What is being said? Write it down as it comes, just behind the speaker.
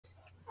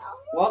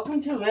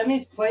Welcome to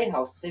Remy's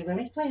Playhouse. Say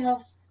Remy's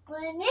Playhouse.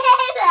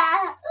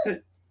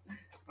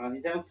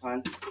 He's having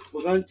fun.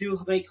 We're going to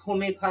make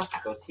homemade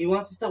popsicles. He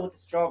wants to start with the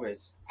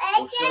strawberries.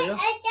 We'll show you.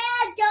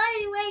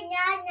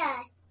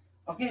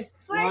 Okay.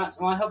 You want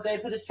to help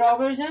Dad put the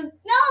strawberries in? No, only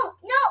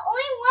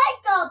one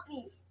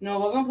copy. No,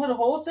 we're going to put the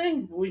whole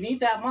thing. We need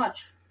that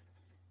much.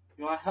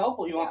 You want help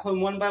or you want to put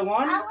them one by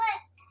one? I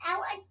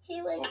want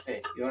to.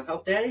 Okay. You want to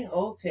help Daddy?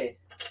 Okay.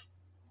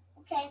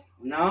 Okay.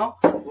 Now,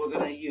 we're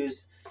going to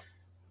use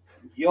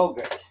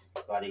yogurt,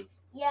 buddy.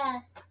 Yeah.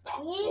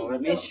 So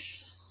let me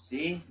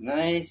see.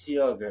 Nice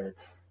yogurt.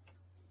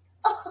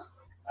 Oh.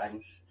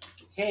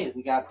 Okay,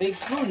 we got a big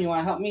spoon. You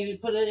want to help me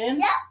put it in?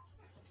 Yeah.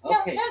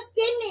 Okay. No,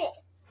 give me it.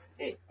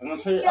 Okay, I'm going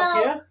to put it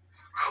up here.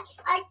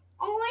 I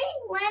only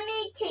want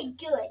me to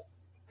do it.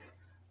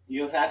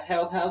 You have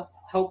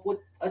help with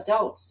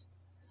adults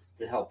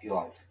to help you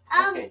out.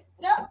 Okay.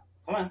 No.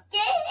 Come on. Give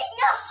me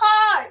the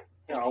heart.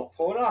 Here, I'll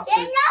pull it off. It's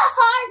not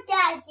hard,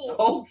 Daddy.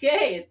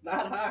 Okay, it's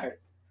not hard.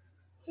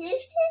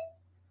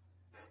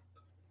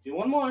 Do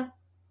one more.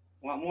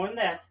 Want more than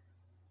that.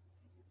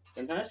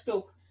 Another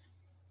scoop.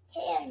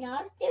 Okay,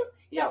 another scoop?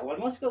 Yeah, one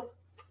more scoop.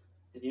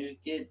 And you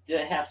get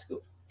the half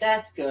scoop.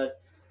 That's good.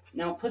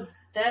 Now put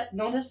that,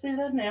 no, just leave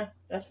that in there.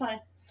 That's fine.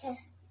 Okay.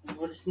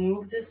 We'll just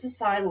move this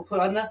aside. We'll put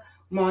on the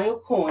Mario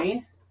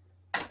coin.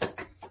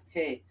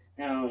 Okay,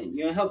 now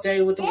you want to help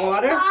Daddy with the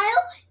water?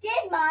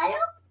 Did Mario?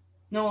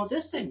 No,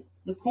 this thing,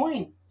 the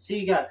coin. See,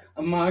 you got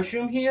a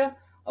mushroom here,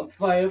 a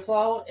fire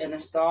flower, and a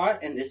star,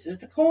 and this is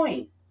the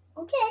coin.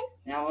 Okay.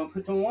 Now I'm going to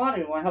put some water.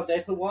 You want to help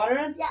Daddy put water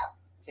in? Yeah.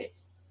 Okay.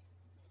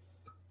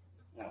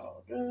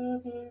 Now,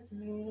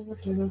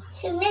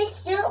 To make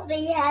sure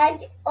we had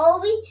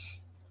always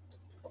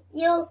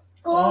you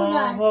going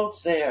on.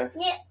 Almost there.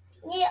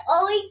 You're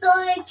always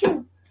going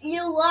to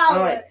you water.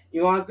 All right.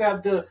 You want to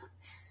grab the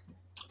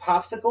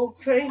popsicle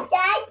tray?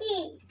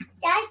 Daddy.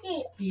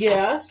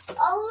 Yes.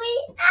 Always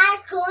I'm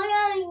going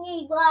to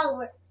need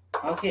water.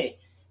 Okay.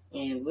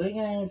 And we're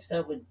going to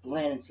start with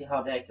blend and see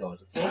how that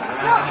goes, okay? No.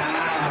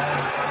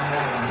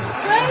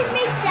 We're going to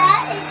make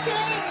that into a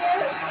new.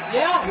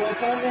 Yeah, we'll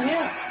turn to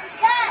him.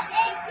 That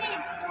is it.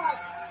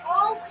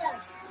 Awesome.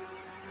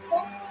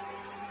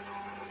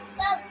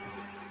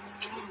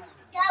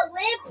 That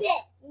whip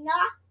it.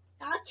 Not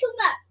too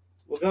much.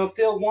 We're going to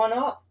fill one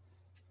up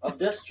of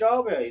this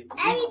strawberry.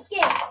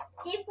 Everything.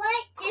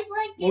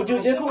 Different. We'll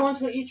do different ones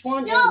for each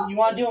one. No. And you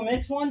want to do a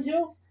mixed one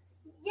too?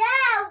 Yeah,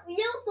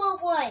 beautiful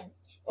one.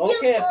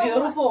 Okay, a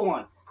beautiful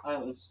one.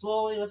 All right,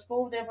 slowly, let's go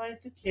over there by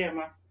the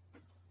camera.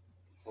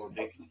 So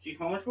they can see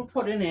how much we're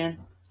putting in.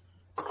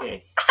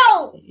 Okay.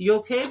 Ow! You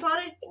okay,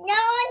 buddy? No,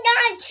 I'm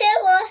not a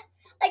killer.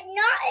 I'm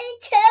not a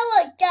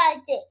killer,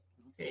 Daddy.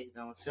 Okay,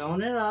 now we're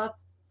filling it up.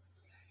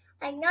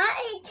 I'm not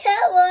a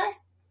killer,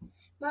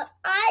 but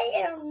I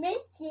am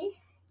Mickey.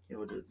 Okay,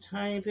 we'll do a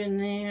tiny bit in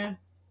there.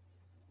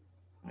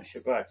 I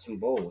should brought some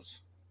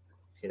bowls.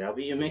 Okay, that'll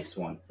be your mixed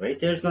one. Right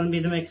there's going to be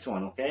the mixed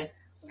one, okay?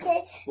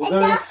 Okay. We're And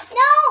gonna... no.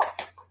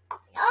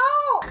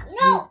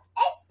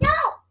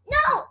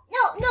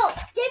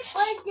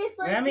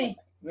 Different. Remy,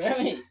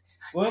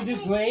 we're going to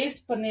do grapes,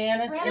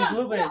 bananas, and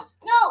blueberries.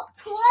 No,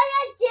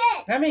 what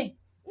again? Remy,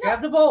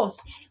 grab the bowls.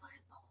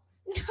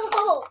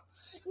 No.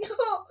 Just put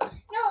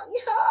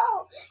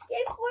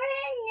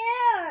it in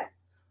there.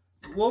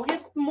 We'll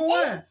get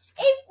more.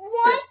 If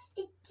one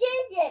is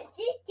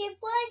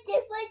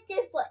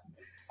different.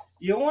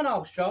 You don't want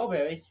all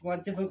strawberries. You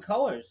want different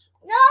colors.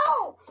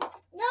 No, one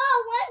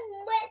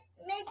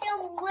make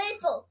them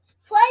wiggle.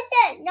 Put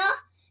that, not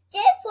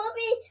just for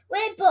me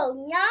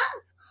wiggle, not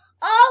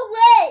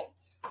always.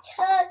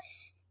 Cause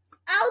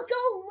I'll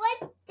go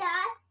with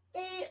that.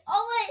 And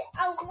always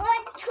I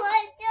want to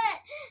try that.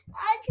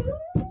 Do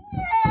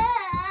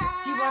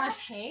you want a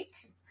shake?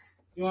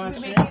 You want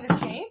Should to we shake? make it a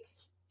shake?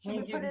 Should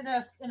we put it in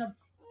a No,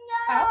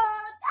 cup? that's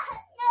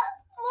not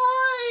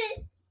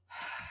fun.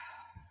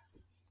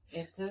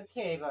 It's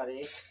okay,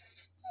 buddy.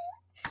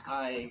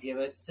 I give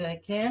it a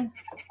second.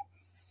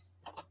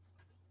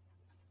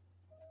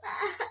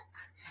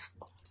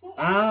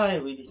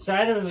 Alright, we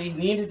decided we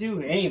need to do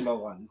rainbow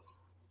ones.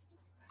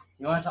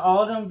 You want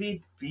all of them to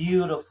be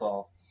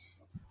beautiful.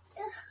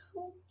 Wait,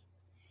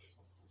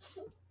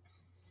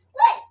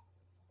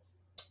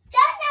 that's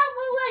not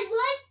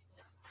what.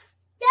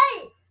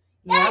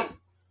 Yeah?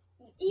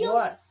 You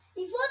What?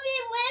 put me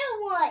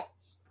whale one.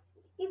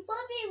 You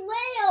put me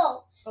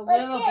whale. A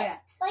little bit.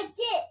 Like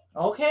this.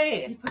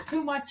 Okay. You put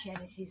too much in.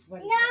 He's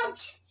what Now, time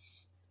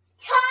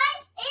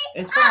is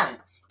It's up. fine.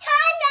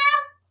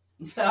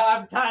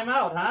 Time Time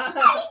out, huh? out.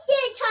 I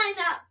say time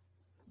out.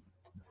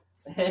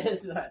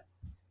 It's fine.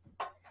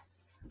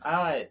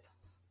 Alright.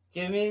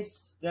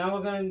 Now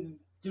we're going to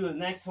do the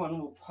next one.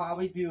 We'll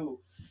probably do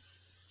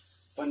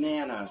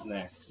bananas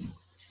next. No.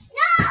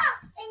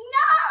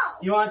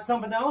 You want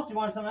something else? You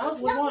want something else?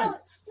 Which one? No.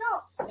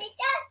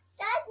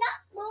 That's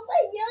not what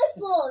we're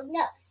useful.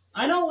 No.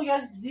 I know,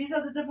 these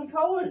are the different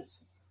colors.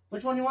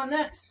 Which one you want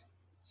next?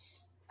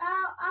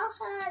 I'll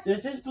have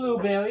This is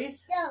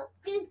blueberries. no.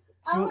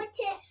 I want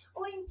to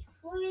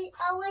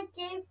I want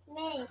to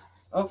me.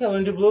 Okay, we're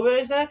gonna do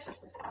blueberries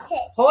next?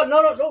 Okay. Hold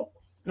on, no.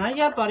 Not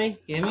yet, buddy.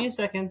 Give me a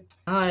second.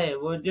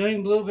 Alright, we're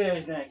doing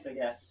blueberries next, I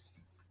guess.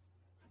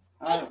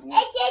 I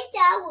take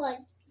that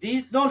one.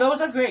 Those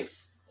are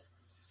grapes.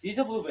 These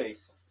are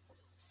blueberries.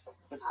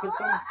 Let's put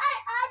some.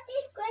 I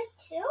did grapes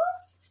too.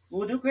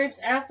 We'll do grapes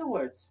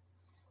afterwards.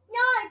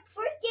 No,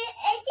 forget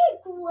egg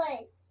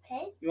grape.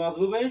 Okay. You want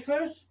blueberries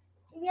first?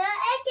 Yeah,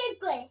 egg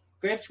grape.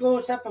 Grapes go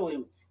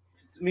separately.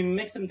 We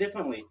mix them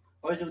differently,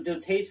 or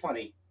it'll taste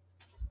funny.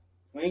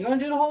 We ain't gonna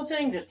do the whole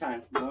thing this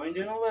time. We're only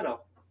doing a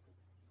little.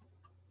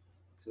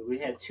 So we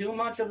had too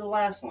much of the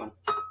last one.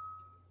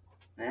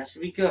 That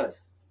should be good.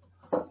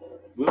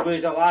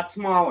 Blueberries are a lot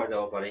smaller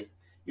though, buddy.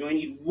 You only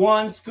need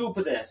 1 scoop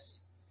of this.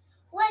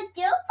 What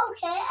do?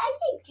 Okay, I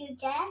can do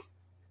that.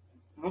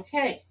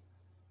 Okay.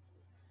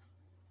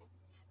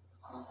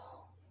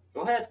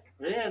 Go ahead,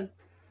 put it in.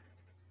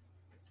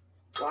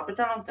 Drop it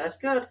down. That's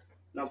good.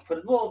 Now put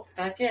it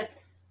back in.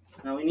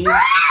 Now we need. Sorry.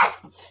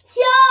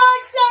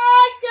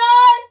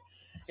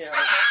 Yeah.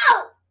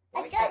 Ow! I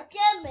got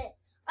it.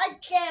 I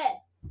can't.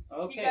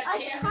 Okay. I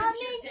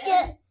can't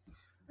get.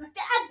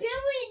 I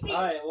buried me.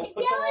 All right, we'll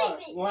put some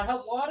water. You want to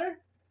help water?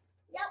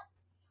 Yep.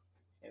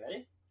 Okay,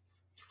 ready?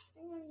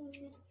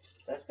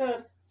 That's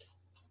good.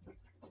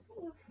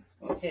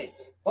 Okay.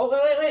 Oh,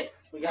 wait.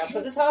 We got to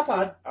put the top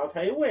on. I'll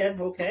tell you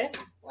when, okay?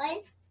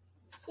 What?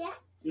 Yeah.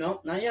 No,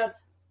 not yet.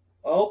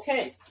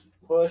 Okay.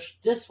 Push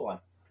this one.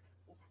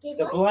 Give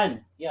The up.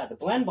 blend. Yeah, the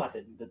blend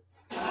button. There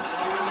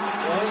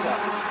you go.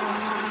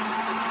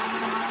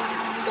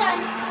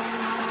 Done.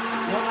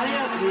 No, not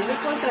yet. Leave it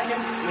for a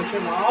second. Make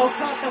sure we're all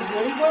chopped up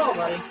really well,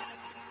 buddy.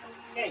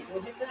 Okay,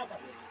 go hit that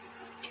button.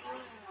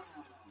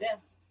 Then,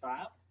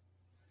 stop.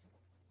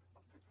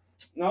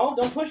 No,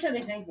 don't push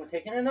anything. We're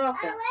taking it off.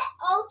 I let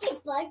all the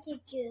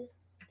bucket do.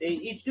 They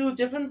each do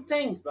different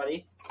things,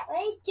 buddy.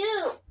 They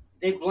do.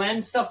 They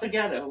blend stuff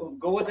together. We'll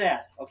go with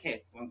that.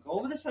 Okay, we'll go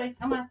over this way.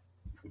 Come on.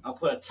 I'll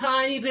put a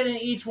tiny bit in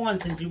each one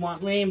since you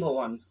want rainbow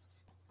ones.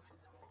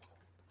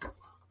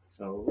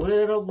 So a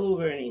little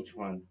blueberry in each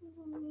one.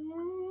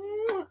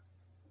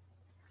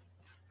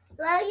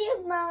 Love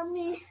you,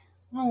 Mommy.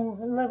 Oh,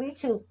 I love you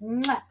too.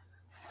 Mwah.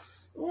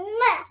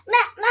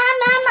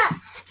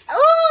 Mama.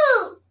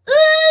 Ooh.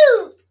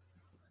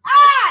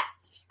 Ah!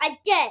 I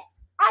did.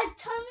 I'm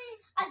coming.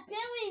 I'm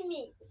burying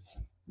me.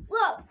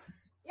 Whoa.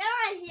 Now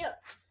I'm here.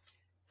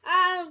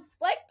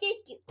 What did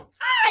you?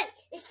 Ah!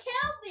 It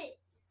killed me.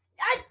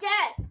 I'm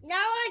dead. Now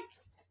I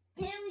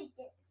buried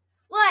it.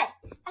 What?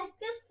 I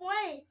just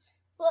wanted.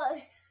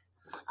 What?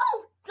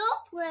 Oh,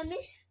 go, Remy.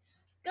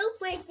 Go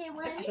break it,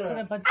 Remy. Sure.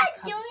 A bunch of I'm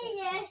cups doing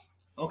there. it.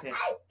 Okay.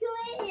 I'm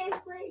doing it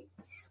for you.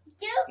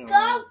 You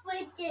go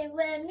break it,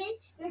 Remy.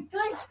 You're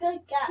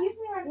good guy.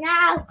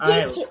 Now, All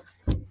right. get you.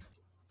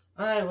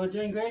 Alright, we're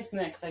doing grapes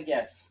next, I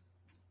guess.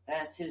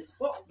 That's his.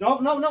 No,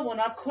 we're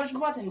not pushing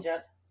buttons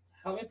yet.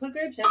 Help me put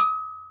grapes in.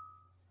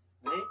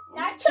 Wait.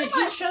 Not too Did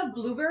he much. show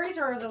blueberries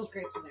or are those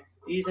grapes in there?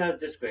 These are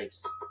just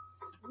grapes.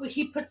 Well,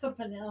 he put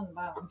something in on the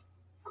bottom.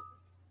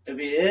 If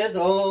he is,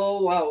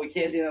 oh wow, we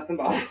can't do nothing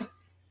about it.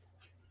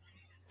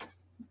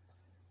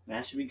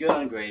 That should be good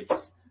on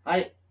grapes.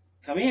 Alright,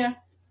 come here.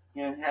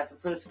 You have to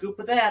put a scoop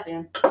of that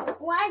in.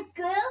 One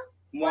girl.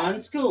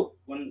 1 scoop.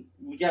 When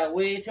we got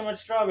way too much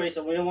strawberry,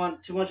 so we don't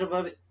want too much of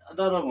the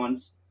other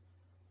ones.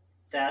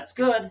 That's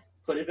good.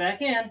 Put it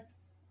back in.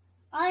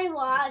 I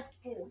want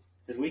to.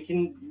 Because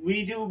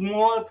we do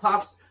more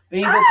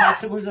rainbow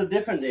popsicles a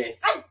different day.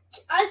 I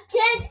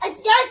can't. I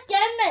got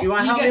damn it. You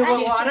want to help me with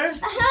water? I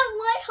have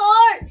my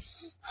heart.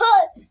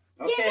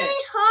 Give Okay. me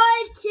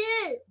heart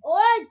too.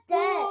 Or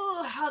dead.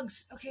 Oh,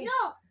 hugs. Okay.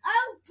 No,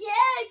 I'm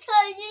dead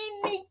because you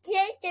need me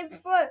take it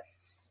first.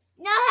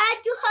 Now I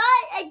have to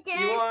hide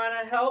again. You want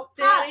to help,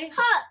 Daddy?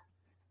 Hug.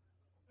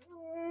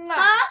 Mwah.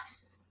 Hug.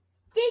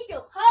 Did you?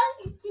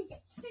 Hug. Did you?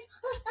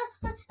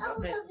 I'll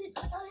Okay. help you.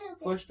 I'll help you.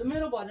 Push the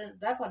middle button.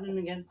 That button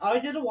again. I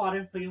already did the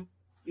water for you.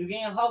 You're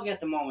getting a hug at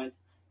the moment.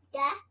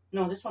 Yeah.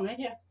 No, this one right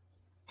here.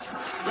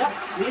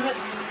 Yep, leave it.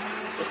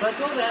 Just let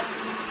go of that.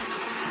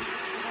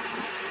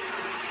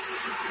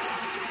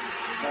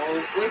 So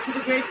wait for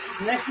the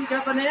grapes. Next we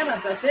got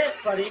bananas. That's it,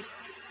 buddy.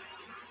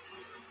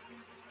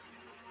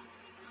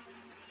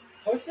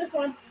 Push this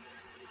one.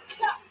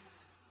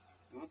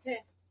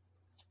 Okay.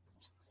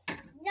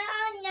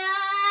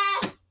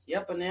 No.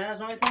 Yep, bananas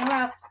the only thing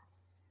left.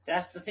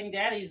 That's the thing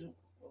Daddy's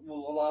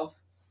will love.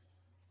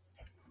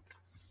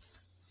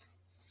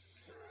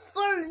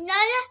 For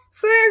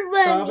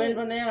Strawberry Remy.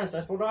 bananas.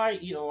 That's what I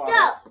eat a lot.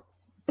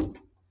 No.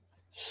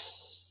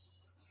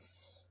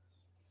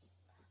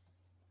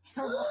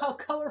 I don't know how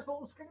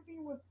colorful it's going to be.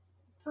 We're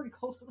pretty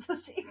close to the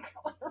same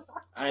color.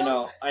 I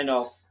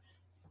know.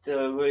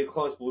 The really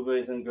close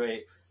blueberries and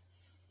grape.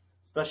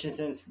 Especially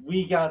since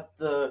we got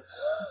the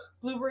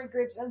Blueberry,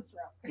 grapes, and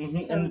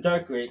strawberries. and the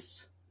dark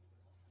grapes.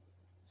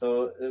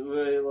 So it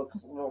really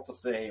looks about the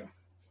same.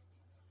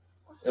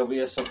 It'll be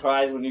a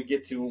surprise when you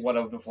get to one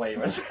of the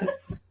flavors.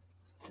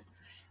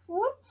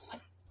 Whoops.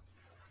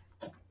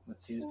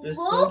 Let's use this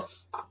Whoop.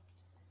 one.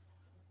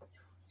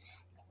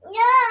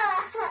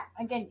 No.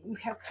 Again, you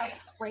have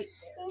cups right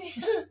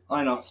there.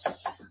 I know.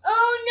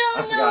 Oh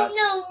I no forgot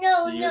no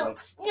no to use no them.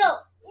 no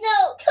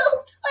no!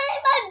 Don't play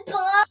my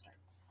ball.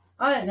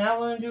 Alright, now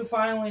we're going to do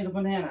finally the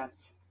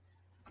bananas.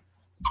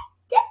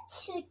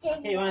 That's two things.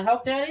 Okay, you want to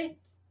help Daddy?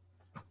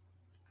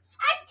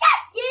 I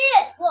can't see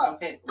it. Look.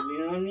 Okay, we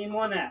don't need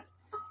more than that.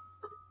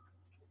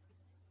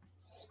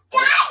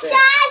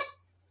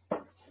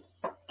 Dad,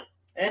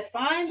 It's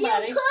fine, you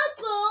buddy.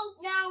 purple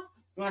now.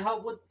 You want to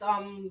help with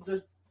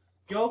the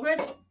yogurt?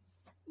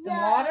 The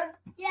Yeah. water?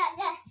 Yeah,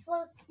 that's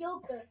for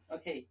yogurt.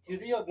 Okay, do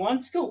the yogurt.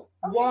 One scoop.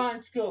 Okay.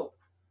 One scoop.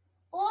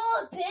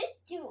 Oh, big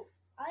too.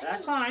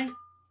 That's fine.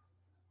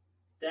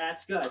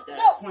 That's good.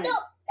 That's No, plenty. no,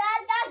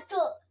 that's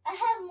good. I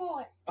have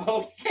more.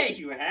 Okay,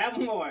 you have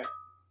more.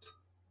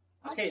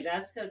 Okay,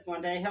 that's good.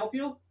 Want I help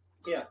you?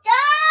 Here.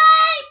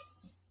 Dad!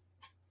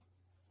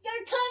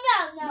 Your turn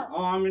out now.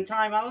 Oh, I'm in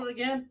timeout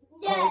again?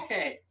 Yes.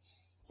 Okay.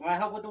 Want to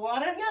help with the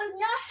water? You're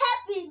not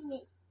happy with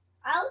me.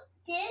 I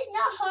did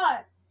not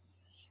hard.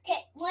 Okay,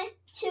 1,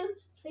 2,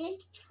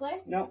 3,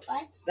 4, No.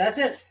 5. That's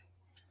it.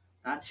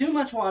 Not too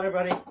much water,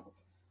 buddy.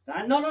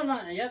 No,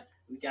 not yet.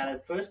 We gotta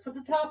first put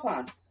the top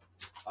on.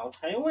 I'll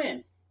tell you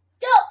when.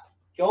 Go!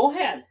 Go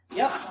ahead.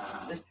 Yep.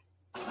 Just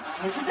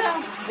push it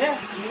down. There.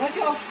 You let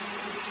go.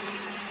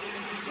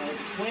 Now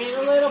just wait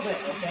a little bit,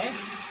 okay?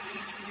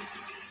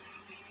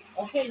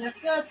 Okay, that's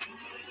good.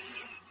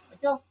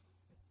 Let go.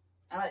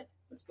 All right.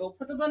 Let's go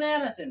put the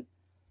bananas in.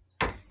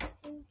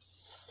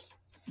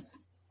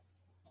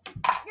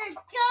 You're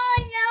done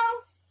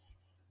now.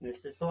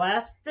 This is the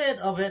last bit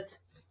of it.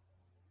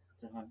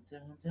 Dun,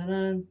 dun, dun,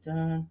 dun,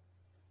 dun.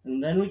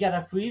 And then we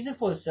gotta freeze it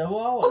for several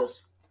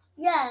hours.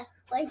 Yeah,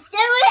 like 7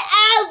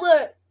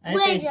 hours. I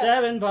say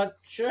 7, but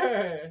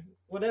sure.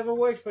 Whatever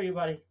works for you,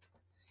 buddy.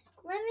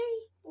 Maybe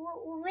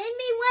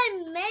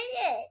 1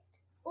 minute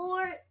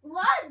or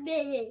 1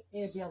 minute.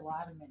 It'd be a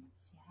lot of minutes.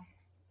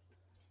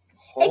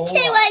 Hold It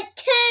came on. like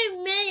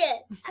 10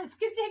 minutes. It's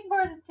gonna take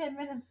more than 10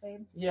 minutes,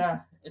 babe. Yeah,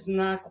 it's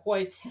not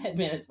quite 10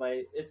 minutes, but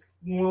it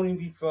won't even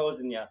be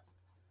frozen yet.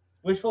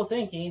 Wishful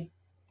thinking.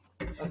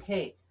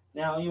 Okay,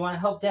 now you want to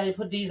help Daddy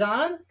put these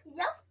on?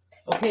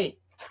 Yep. Okay,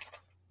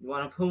 you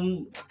want to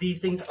put these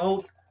things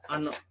out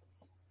on the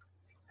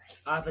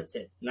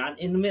opposite, not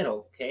in the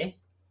middle, okay?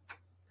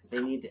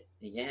 They need it.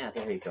 Yeah,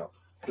 there you go.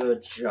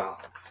 Good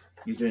job.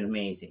 You're doing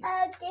amazing.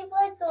 Give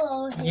my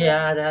phone.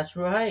 Yeah, that's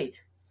right.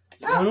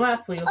 One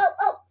left for you.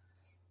 Oh,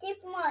 give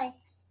mine.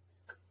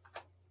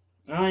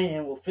 Alright,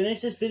 and we'll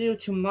finish this video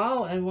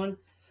tomorrow, everyone,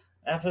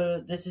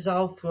 after this is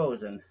all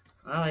frozen.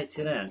 Alright,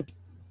 till then.